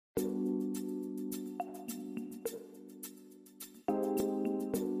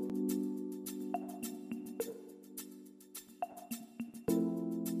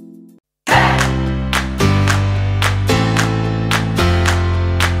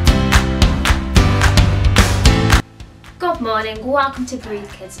morning, welcome to Breathe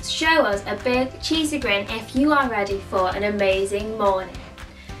Kids. Show us a big cheesy grin if you are ready for an amazing morning.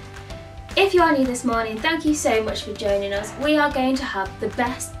 If you are new this morning, thank you so much for joining us. We are going to have the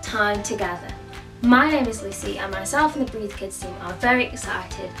best time together. My name is Lucy and myself and the Breathe Kids team are very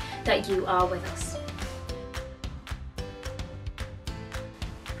excited that you are with us.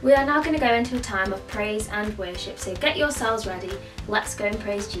 We are now going to go into a time of praise and worship, so get yourselves ready. Let's go and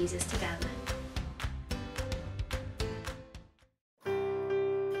praise Jesus together.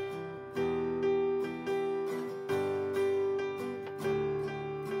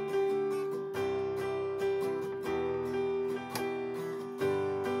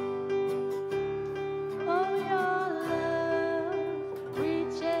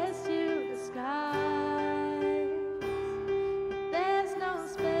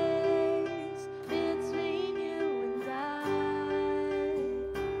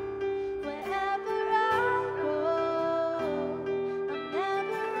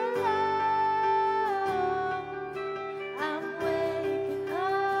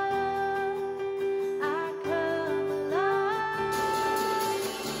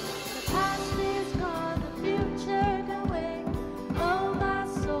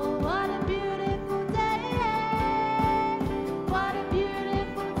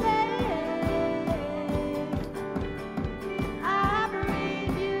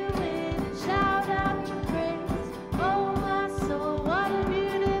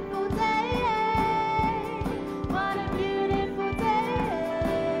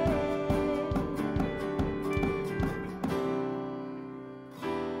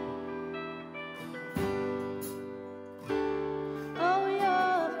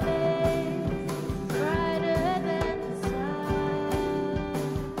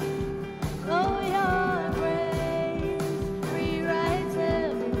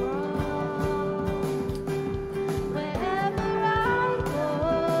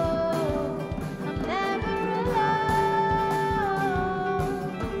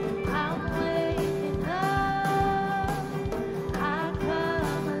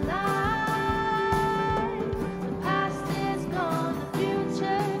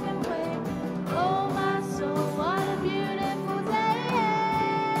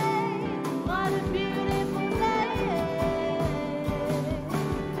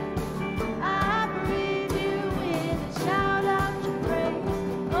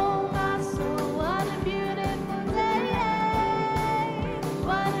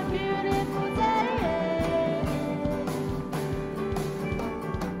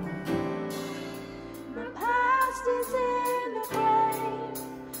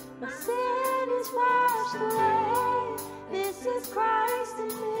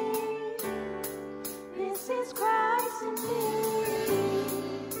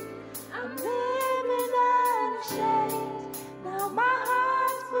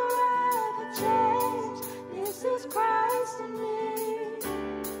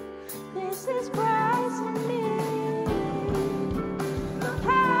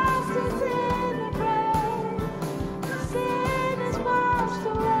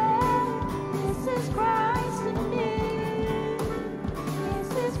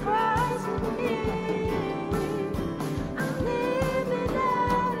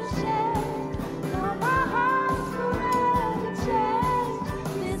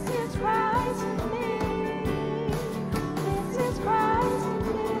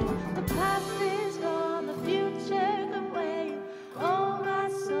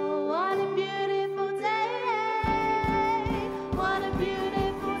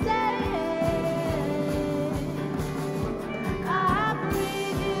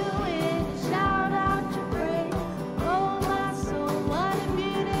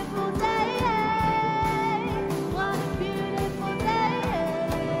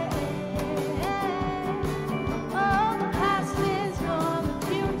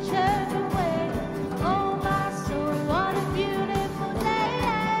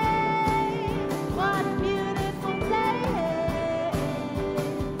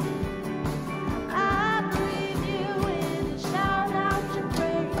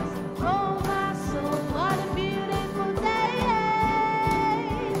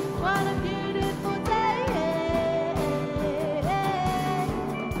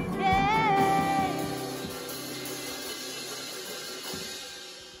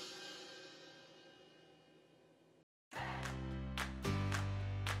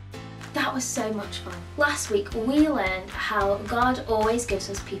 That was so much fun. Last week we learned how God always gives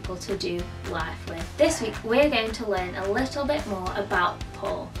us people to do life with. This week we're going to learn a little bit more about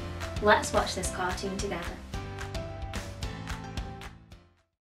Paul. Let's watch this cartoon together.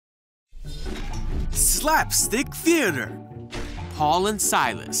 Slapstick Theater. Paul and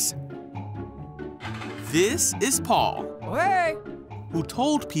Silas. This is Paul, who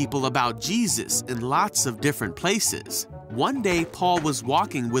told people about Jesus in lots of different places. One day, Paul was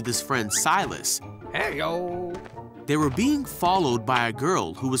walking with his friend Silas. Hey-yo. They were being followed by a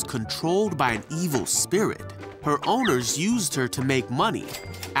girl who was controlled by an evil spirit. Her owners used her to make money.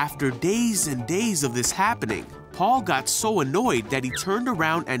 After days and days of this happening, Paul got so annoyed that he turned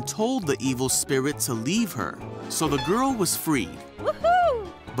around and told the evil spirit to leave her. So the girl was freed. Woohoo!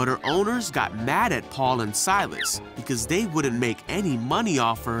 But her owners got mad at Paul and Silas because they wouldn't make any money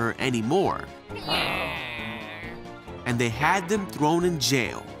off of her anymore. And they had them thrown in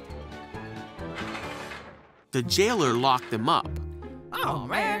jail. The jailer locked them up. Oh,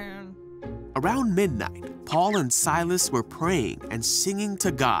 man. Around midnight, Paul and Silas were praying and singing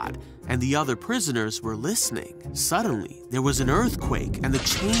to God, and the other prisoners were listening. Suddenly, there was an earthquake, and the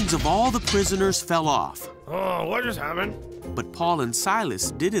chains of all the prisoners fell off. Oh, what just happened? But Paul and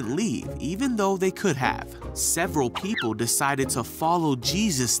Silas didn't leave, even though they could have. Several people decided to follow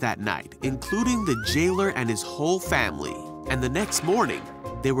Jesus that night, including the jailer and his whole family. And the next morning,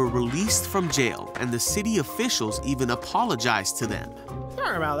 they were released from jail, and the city officials even apologized to them.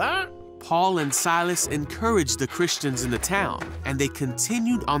 Sorry about that. Paul and Silas encouraged the Christians in the town, and they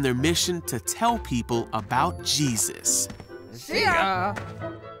continued on their mission to tell people about Jesus. See ya!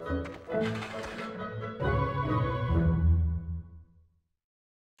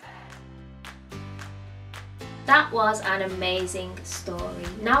 That was an amazing story.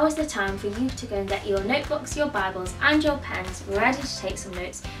 Now is the time for you to go and get your notebooks, your Bibles and your pens ready to take some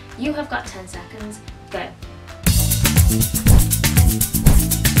notes. You have got 10 seconds. Go.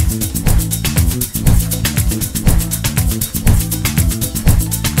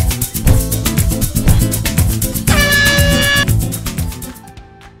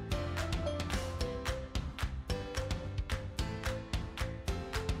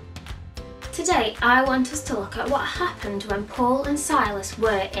 Today I want us to look at what happened when Paul and Silas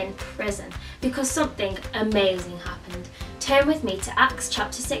were in prison, because something amazing happened. Turn with me to Acts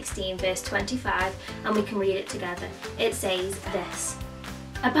chapter 16 verse 25 and we can read it together. It says this: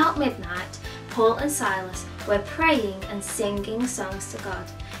 About midnight, Paul and Silas were praying and singing songs to God.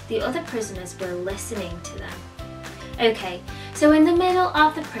 The other prisoners were listening to them. Okay, so in the middle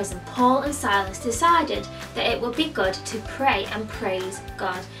of the prison, Paul and Silas decided that it would be good to pray and praise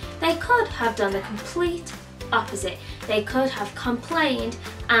God. They could have done the complete opposite. They could have complained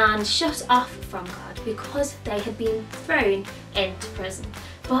and shut off from God because they had been thrown into prison.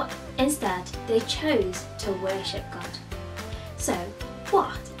 But instead, they chose to worship God. So,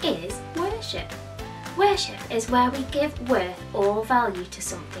 what is worship? Worship is where we give worth or value to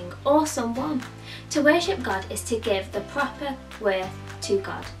something or someone. To worship God is to give the proper worth to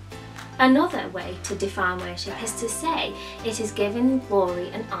God. Another way to define worship is to say it is giving glory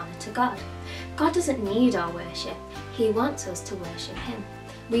and honour to God. God doesn't need our worship, He wants us to worship Him.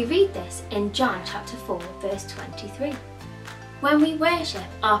 We read this in John chapter 4 verse 23. When we worship,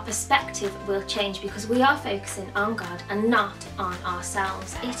 our perspective will change because we are focusing on God and not on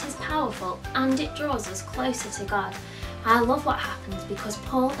ourselves. It is powerful and it draws us closer to God. I love what happens because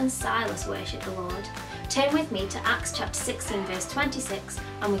Paul and Silas worship the Lord. Turn with me to Acts chapter 16 verse 26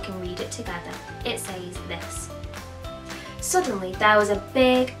 and we can read it together. It says this: Suddenly there was a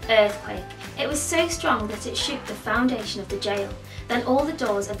big earthquake. It was so strong that it shook the foundation of the jail. Then all the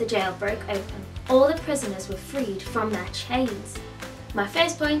doors of the jail broke open. All the prisoners were freed from their chains. My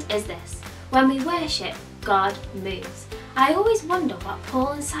first point is this: when we worship, God moves. I always wonder what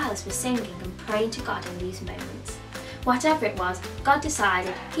Paul and Silas were singing and praying to God in these moments. Whatever it was, God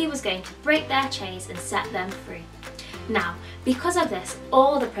decided He was going to break their chains and set them free. Now, because of this,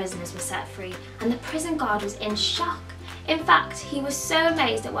 all the prisoners were set free, and the prison guard was in shock. In fact, he was so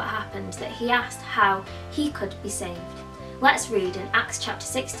amazed at what happened that he asked how he could be saved. Let's read in Acts chapter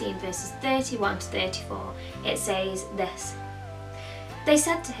 16 verses 31 to 34. It says this: They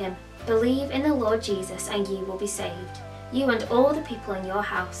said to him, Believe in the Lord Jesus and you will be saved, you and all the people in your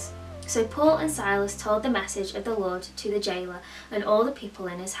house. So Paul and Silas told the message of the Lord to the jailer and all the people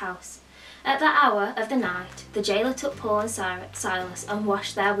in his house. At that hour of the night, the jailer took Paul and Silas and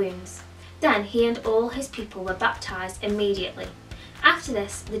washed their wounds. Then he and all his people were baptized immediately. After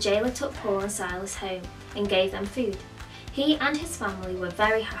this, the jailer took Paul and Silas home and gave them food. He and his family were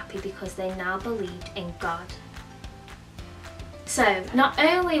very happy because they now believed in God. So, not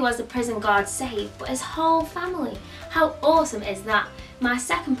only was the prison guard saved, but his whole family. How awesome is that? My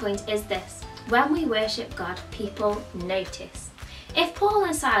second point is this: when we worship God, people notice. If Paul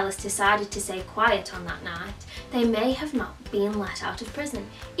and Silas decided to stay quiet on that night, they may have not been let out of prison.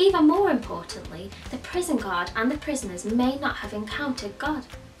 Even more importantly, the prison guard and the prisoners may not have encountered God.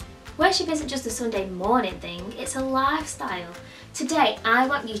 Worship isn't just a Sunday morning thing, it's a lifestyle. Today, I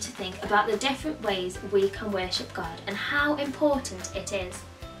want you to think about the different ways we can worship God and how important it is.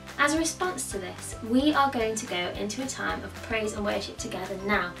 As a response to this, we are going to go into a time of praise and worship together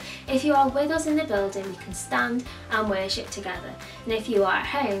now. If you are with us in the building, you can stand and worship together. And if you are at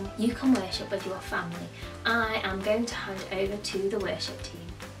home, you can worship with your family. I am going to hand over to the worship team.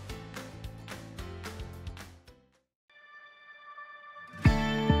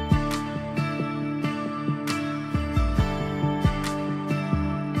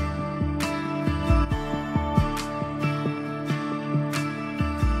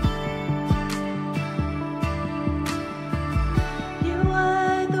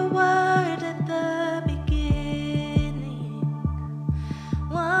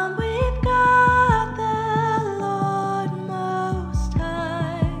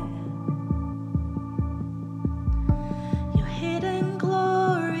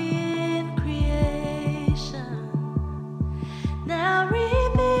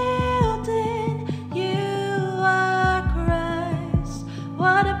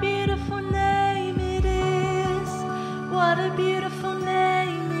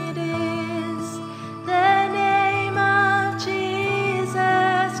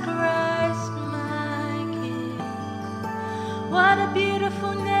 What a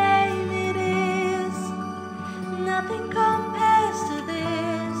beautiful name it is. Nothing compares to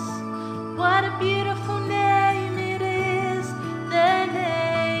this. What a beautiful name it is. The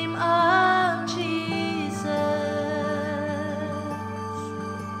name of Jesus.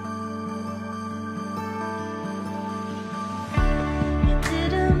 You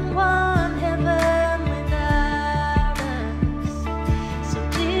didn't want heaven without us. So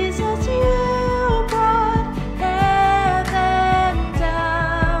Jesus, you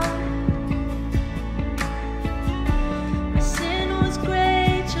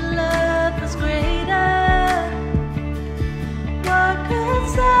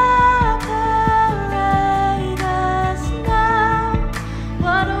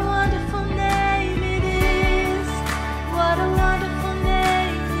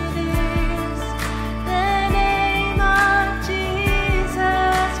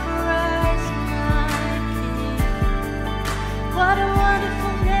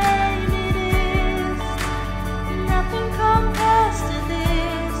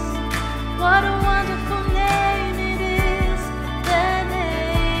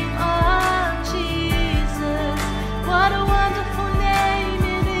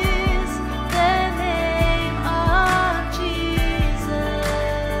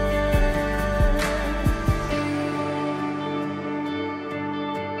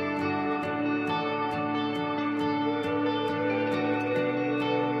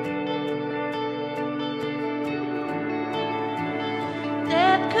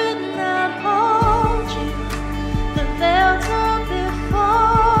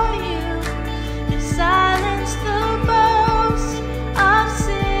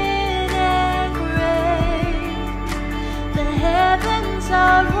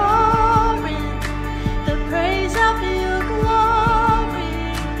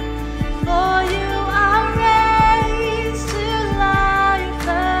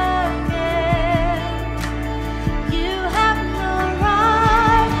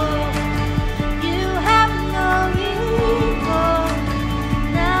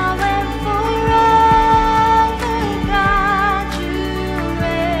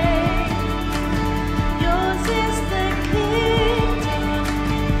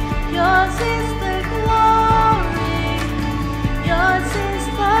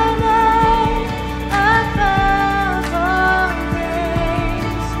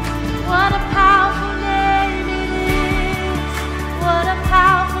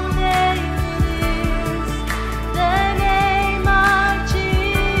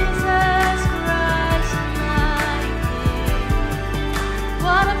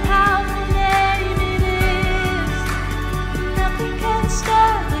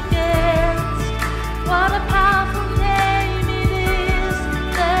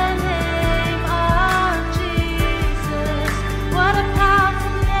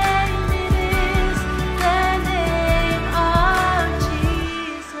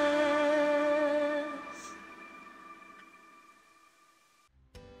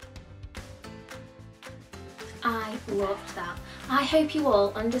I loved that. I hope you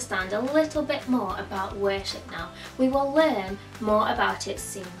all understand a little bit more about worship now. We will learn more about it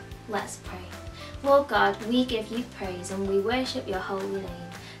soon. Let's pray. Lord God, we give you praise and we worship your holy name.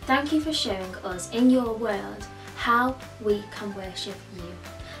 Thank you for showing us in your word how we can worship you.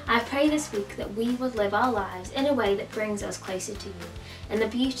 I pray this week that we would live our lives in a way that brings us closer to you. In the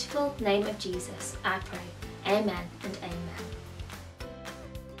beautiful name of Jesus, I pray. Amen and amen.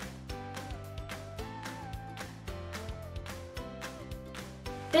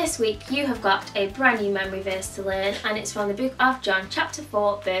 This week you have got a brand new memory verse to learn, and it's from the book of John chapter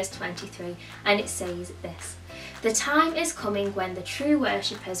 4 verse 23, and it says this: "The time is coming when the true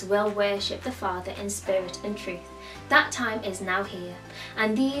worshippers will worship the Father in spirit and truth. That time is now here,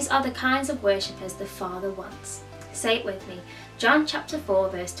 and these are the kinds of worshippers the Father wants." Say it with me. John chapter 4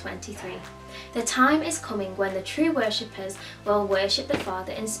 verse 23. The time is coming when the true worshippers will worship the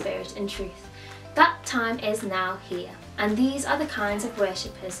Father in spirit and truth. That time is now here, and these are the kinds of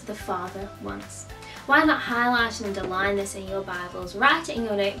worshippers the Father wants. Why not highlight and underline this in your Bibles, write it in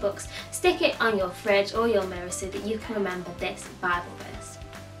your notebooks, stick it on your fridge or your mirror so that you can remember this Bible verse.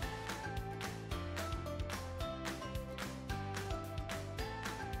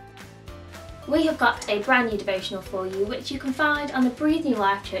 We have got a brand new devotional for you, which you can find on the Breathe New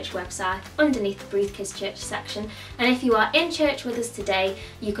Life Church website underneath the Breathe Kids Church section. And if you are in church with us today,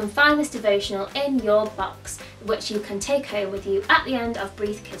 you can find this devotional in your box, which you can take home with you at the end of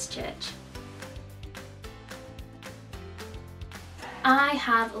Breathe Kids Church. I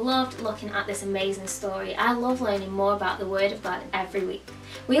have loved looking at this amazing story. I love learning more about the Word of God every week.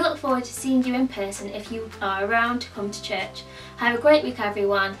 We look forward to seeing you in person if you are around to come to church. Have a great week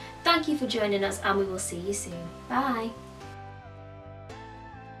everyone. Thank you for joining us and we will see you soon. Bye.